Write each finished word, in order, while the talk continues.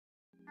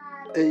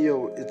Hey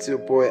yo, it's your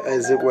boy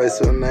Isaac. Why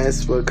so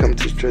nice? Welcome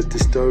to STRADI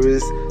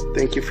Stories.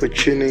 Thank you for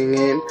tuning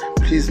in.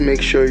 Please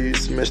make sure you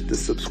smash the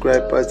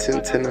subscribe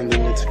button, turn on the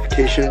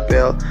notification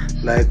bell,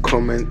 like,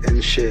 comment,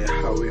 and share.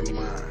 How am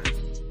I?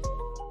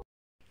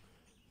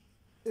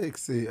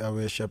 It's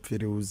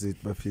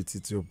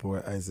your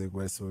boy Isaac.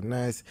 Why so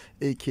nice?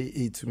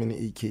 AKA too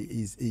many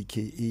AKAs,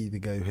 AKA the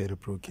guy who had a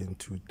broken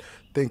tooth.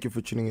 Thank you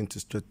for tuning in to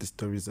STRADI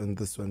Stories. On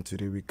this one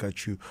today, we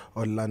got you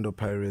Orlando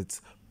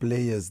Pirates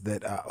players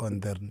that are on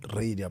the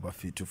radar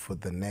for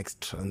the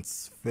next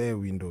transfer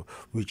window,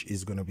 which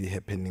is going to be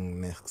happening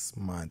next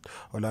month.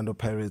 Orlando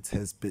Pirates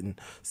has been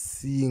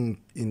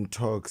seeing in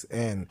talks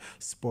and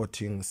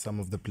spotting some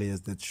of the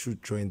players that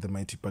should join the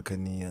mighty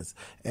Buccaneers,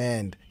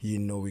 and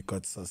we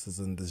got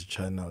sources on this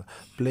channel.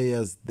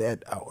 Players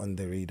that are on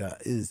the radar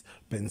is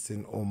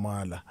Benson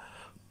Omala,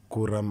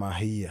 Kura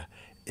Mahia,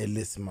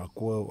 Ellis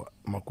Makwewa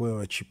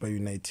Chipa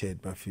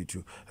United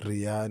Bafitu,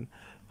 Rian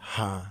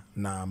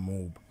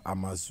Hanamub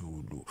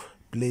Amazulu.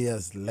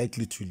 Players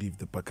likely to leave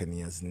the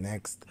Buccaneers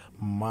next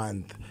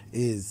month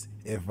is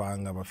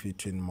Evanga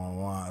Bafitwin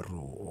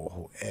Mawaru,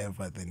 or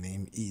whoever the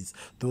name is.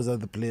 Those are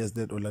the players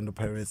that Orlando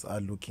Pirates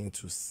are looking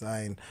to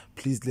sign.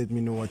 Please let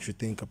me know what you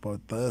think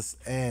about this,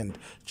 and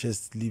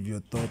just leave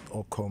your thought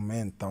or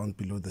comment down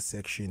below the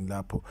section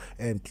lapo.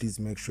 And please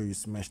make sure you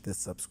smash the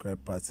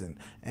subscribe button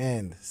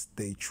and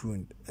stay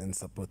tuned and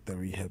support the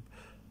rehab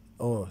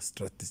or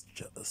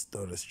STRADI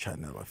Stories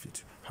channel of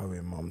it. How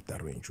a mom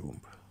Darwin.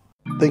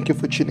 Thank you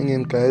for tuning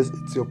in, guys.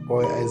 It's your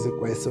boy Isaac.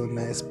 Why so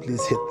nice?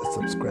 Please hit the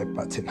subscribe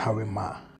button. How am I?